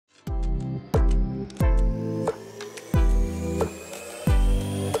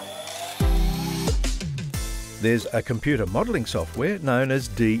There's a computer modelling software known as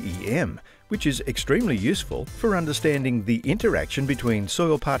DEM, which is extremely useful for understanding the interaction between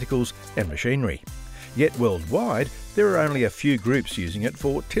soil particles and machinery. Yet worldwide, there are only a few groups using it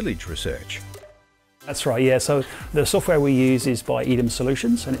for tillage research. That's right, yeah. So the software we use is by EDEM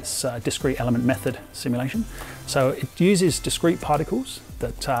Solutions, and it's a discrete element method simulation. So it uses discrete particles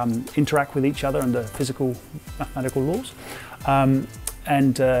that interact with each other under physical mathematical laws.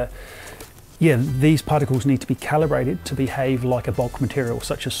 These particles need to be calibrated to behave like a bulk material,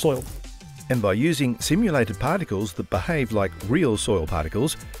 such as soil. And by using simulated particles that behave like real soil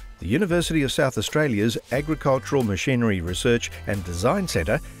particles, the University of South Australia's Agricultural Machinery Research and Design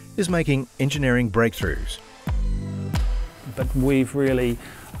Centre is making engineering breakthroughs. But we've really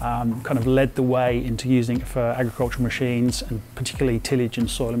kind of led the way into using it for agricultural machines, and particularly tillage and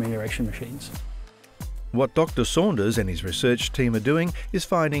soil amelioration machines. What Dr. Saunders and his research team are doing is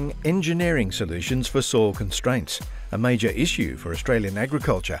finding engineering solutions for soil constraints, a major issue for Australian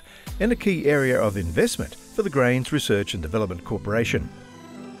agriculture and a key area of investment for the Grains Research and Development Corporation.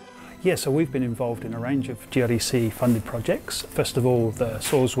 Yeah, so we've been involved in a range of GRDC funded projects. First of all, the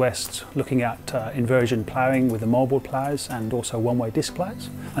Soils West, looking at inversion ploughing with the moldboard ploughs and also one-way disc ploughs.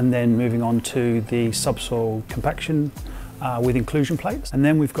 And then moving on to the subsoil compaction with inclusion plates. And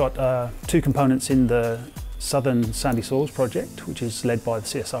then we've got two components in the Southern Sandy Soils project, which is led by the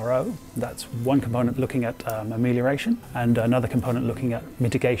CSRO. That's one component looking at amelioration and another component looking at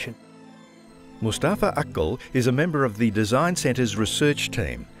mitigation. Mustafa Akgul is a member of the Design Centre's research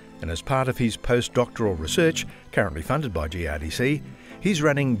team, and as part of his postdoctoral research, currently funded by GRDC, he's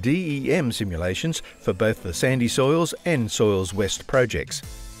running DEM simulations for both the Sandy Soils and Soils West projects.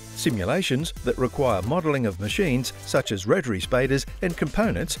 Simulations that require modelling of machines such as rotary spaders and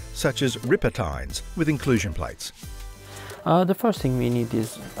components such as ripper tines with inclusion plates. The first thing we need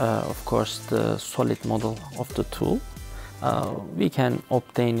is, of course, the solid model of the tool. We can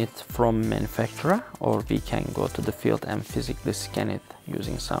obtain it from manufacturer, or we can go to the field and physically scan it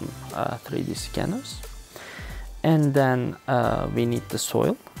using some 3D scanners. And then we need the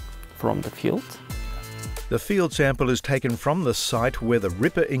soil from the field. The field sample is taken from the site where the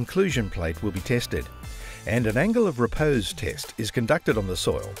ripper inclusion plate will be tested, and an angle of repose test is conducted on the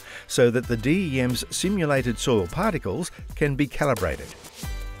soil so that the DEM's simulated soil particles can be calibrated.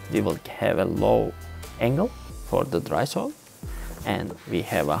 We will have a low angle for the dry soil, and we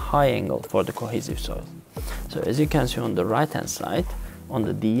have a high angle for the cohesive soil. So as you can see on the right hand side, on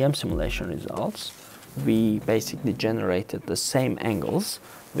the DEM simulation results, we basically generated the same angles,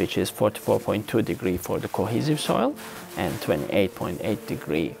 which is 44.2 degree for the cohesive soil and 28.8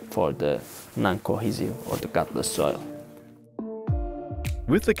 degree for the non-cohesive or the gutless soil.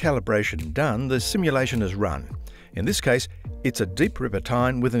 With the calibration done, the simulation is run. In this case, it's a deep ripper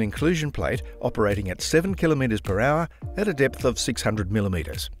tine with an inclusion plate operating at 7 km per hour at a depth of 600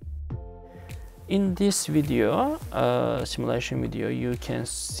 millimeters. In this video, simulation video, you can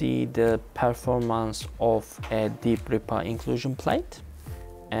see the performance of a deep ripper inclusion plate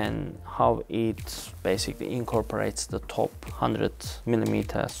and how it basically incorporates the top 100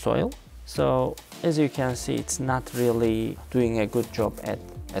 millimeter soil. So as you can see, it's not really doing a good job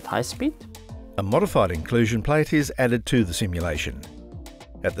at high speed. A modified inclusion plate is added to the simulation.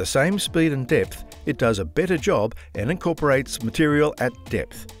 At the same speed and depth, it does a better job and incorporates material at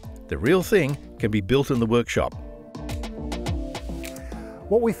depth. The real thing can be built in the workshop.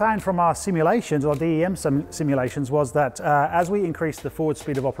 What we found from our simulations, or DEM simulations, was that as we increase the forward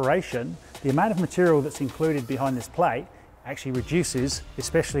speed of operation, the amount of material that's included behind this plate actually reduces,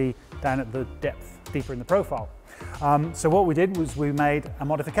 especially down at the depth, deeper in the profile. So what we did was we made a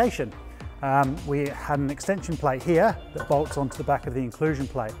modification. We had an extension plate here that bolts onto the back of the inclusion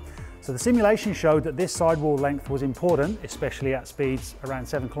plate. So the simulation showed that this sidewall length was important, especially at speeds around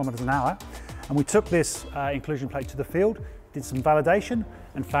 7 kilometers an hour. And we took this inclusion plate to the field, did some validation,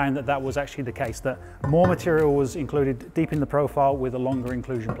 and found that that was actually the case, that more material was included deep in the profile with a longer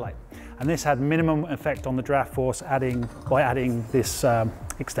inclusion plate. And this had minimum effect on the draft force by adding this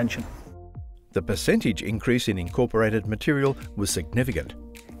extension. The percentage increase in incorporated material was significant.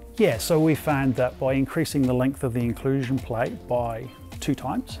 Yeah, so we found that by increasing the length of the inclusion plate by 2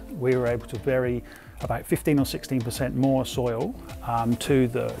 times, we were able to vary about 15 or 16% more soil to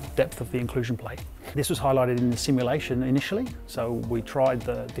the depth of the inclusion plate. This was highlighted in the simulation initially, so we tried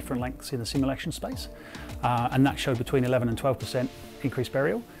the different lengths in the simulation space, and that showed between 11 and 12% increased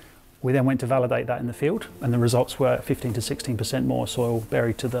burial. We then went to validate that in the field, and the results were 15 to 16% more soil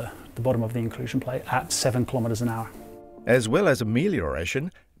buried to the bottom of the inclusion plate at 7 kilometers an hour. As well as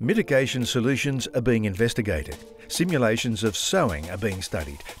amelioration, Mitigation solutions are being investigated. Simulations of sowing are being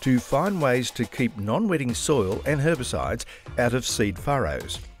studied to find ways to keep non-wetting soil and herbicides out of seed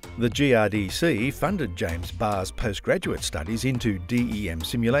furrows. The GRDC funded James Barr's postgraduate studies into DEM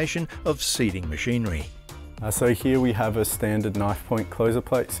simulation of seeding machinery. So here we have a standard knife point closer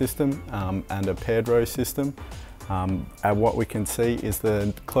plate system and a paired row system. And what we can see is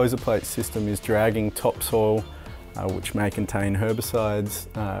the closer plate system is dragging topsoil, which may contain herbicides,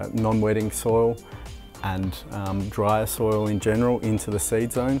 non-wetting soil and drier soil in general, into the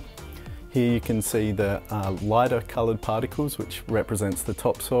seed zone. Here you can see the lighter coloured particles, which represents the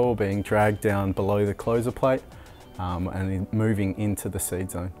topsoil, being dragged down below the closer plate and moving into the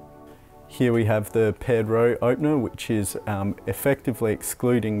seed zone. Here we have the paired row opener, which is effectively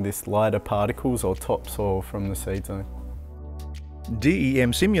excluding this lighter particles or topsoil from the seed zone.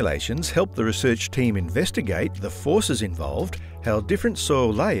 DEM simulations help the research team investigate the forces involved, how different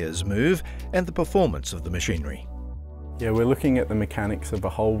soil layers move, and the performance of the machinery. Yeah, we're looking at the mechanics of a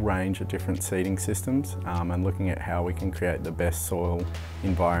whole range of different seeding systems and looking at how we can create the best soil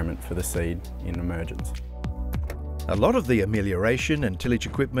environment for the seed in emergence. A lot of the amelioration and tillage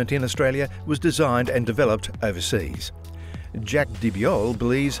equipment in Australia was designed and developed overseas. Jack Dibiol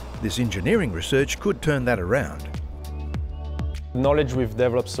believes this engineering research could turn that around. The knowledge we've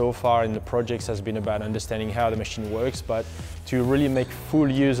developed so far in the projects has been about understanding how the machine works, but to really make full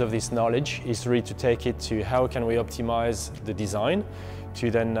use of this knowledge is really to take it to how can we optimize the design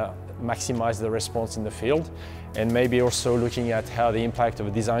to then maximize the response in the field, and maybe also looking at how the impact of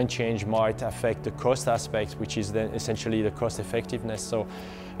a design change might affect the cost aspect, which is then essentially the cost effectiveness. So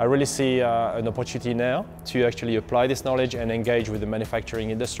I really see an opportunity now to actually apply this knowledge and engage with the manufacturing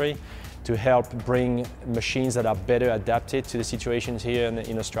industry to help bring machines that are better adapted to the situations here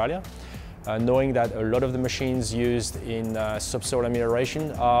in Australia. Knowing that a lot of the machines used in subsoil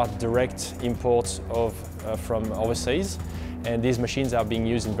amelioration are direct imports from overseas, and these machines are being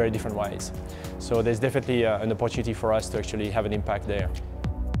used in very different ways. So there's definitely an opportunity for us to actually have an impact there.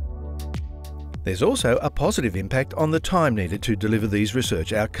 There's also a positive impact on the time needed to deliver these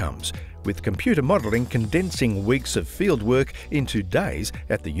research outcomes, with computer modelling condensing weeks of field work into days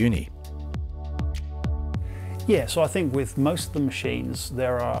at the uni. Yeah, so I think with most of the machines,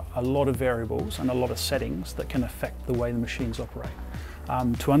 there are a lot of variables and a lot of settings that can affect the way the machines operate.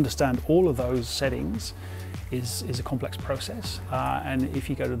 To understand all of those settings is a complex process, and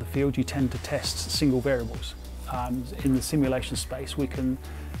if you go to the field, you tend to test single variables. In the simulation space, we can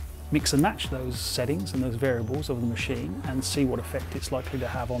mix and match those settings and those variables of the machine and see what effect it's likely to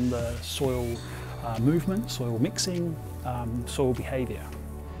have on the soil movement, soil mixing, soil behaviour.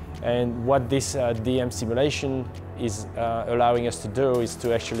 And what this DEM simulation is allowing us to do is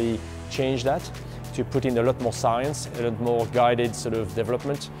to actually change that, to put in a lot more science, a lot more guided sort of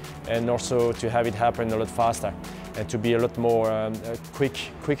development, and also to have it happen a lot faster and to be a lot more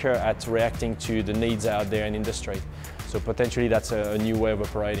quicker at reacting to the needs out there in industry. So potentially that's a new way of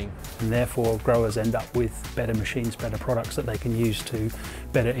operating. And therefore growers end up with better machines, better products that they can use to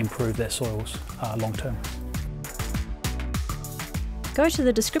better improve their soils long term. Go to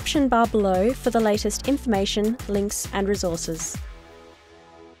the description bar below for the latest information, links and resources.